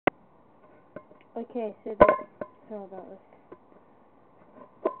Okay, so sorry about this.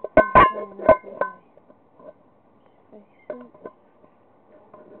 I'm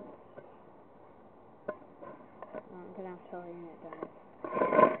gonna have to turn it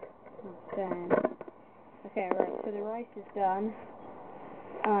down. Okay, right, so the rice is done.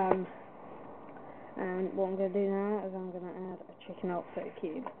 And what I'm gonna do now is I'm gonna add a chicken alfredo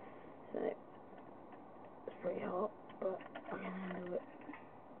cube. So it's pretty hot, but I can handle it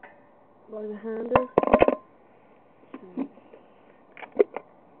by the handle. So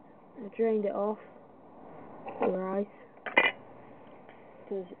I drained it off the rice,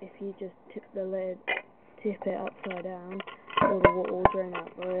 because if you just tip it upside down, all the water will drain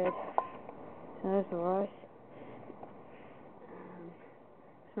out the lid. So there's the rice.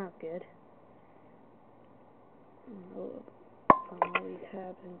 Smells good. All these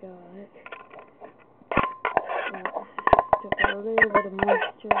herbs and garlic. Still got a little bit of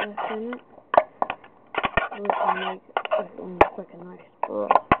moisture left in it. We can make this almost like a nice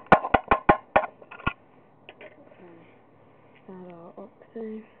broth. Add our oxo.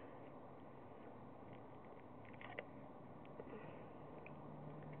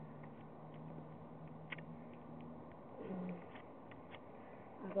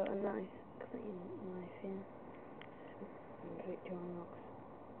 I've got a nice clean knife here. Victorinox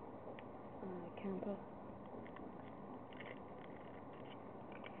camper.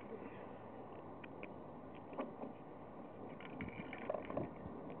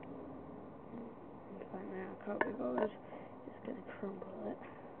 In fact, now I can't be bothered. Just gonna crumble it.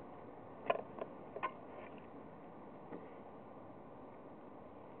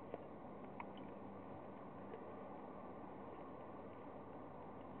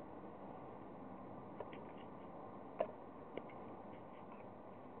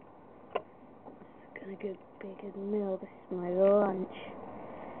 Gonna be a good meal. This is my lunch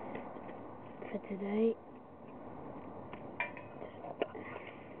for today.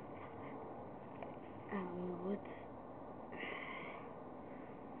 Out in the woods.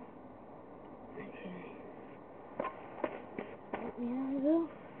 Okay. Let me hands off.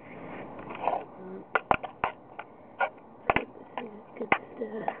 Good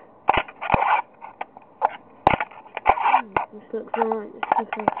stir. This looks alright. This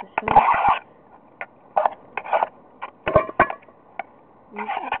looks like the sun.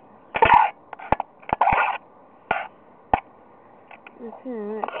 Okay,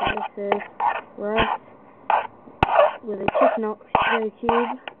 right, so this is rice with a chicken alfredo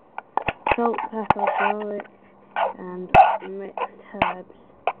cube, salt, pepper, garlic, and mixed herbs.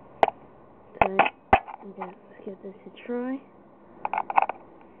 So, okay, let's give this a try.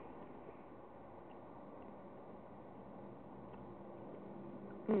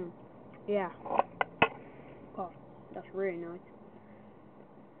 Yeah. Oh, that's really nice.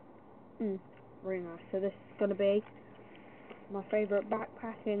 Really nice. So this is gonna be my favourite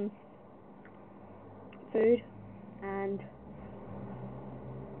backpacking food, and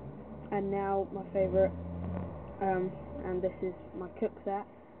now my favourite, and this is my cook set,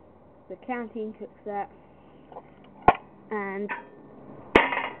 the Canteen cook set, and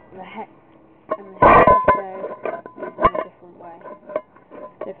the Hexi stove in a different way.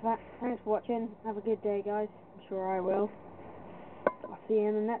 So thanks for watching. Have a good day, guys. I'm sure I will. I'll see you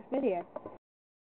in the next video.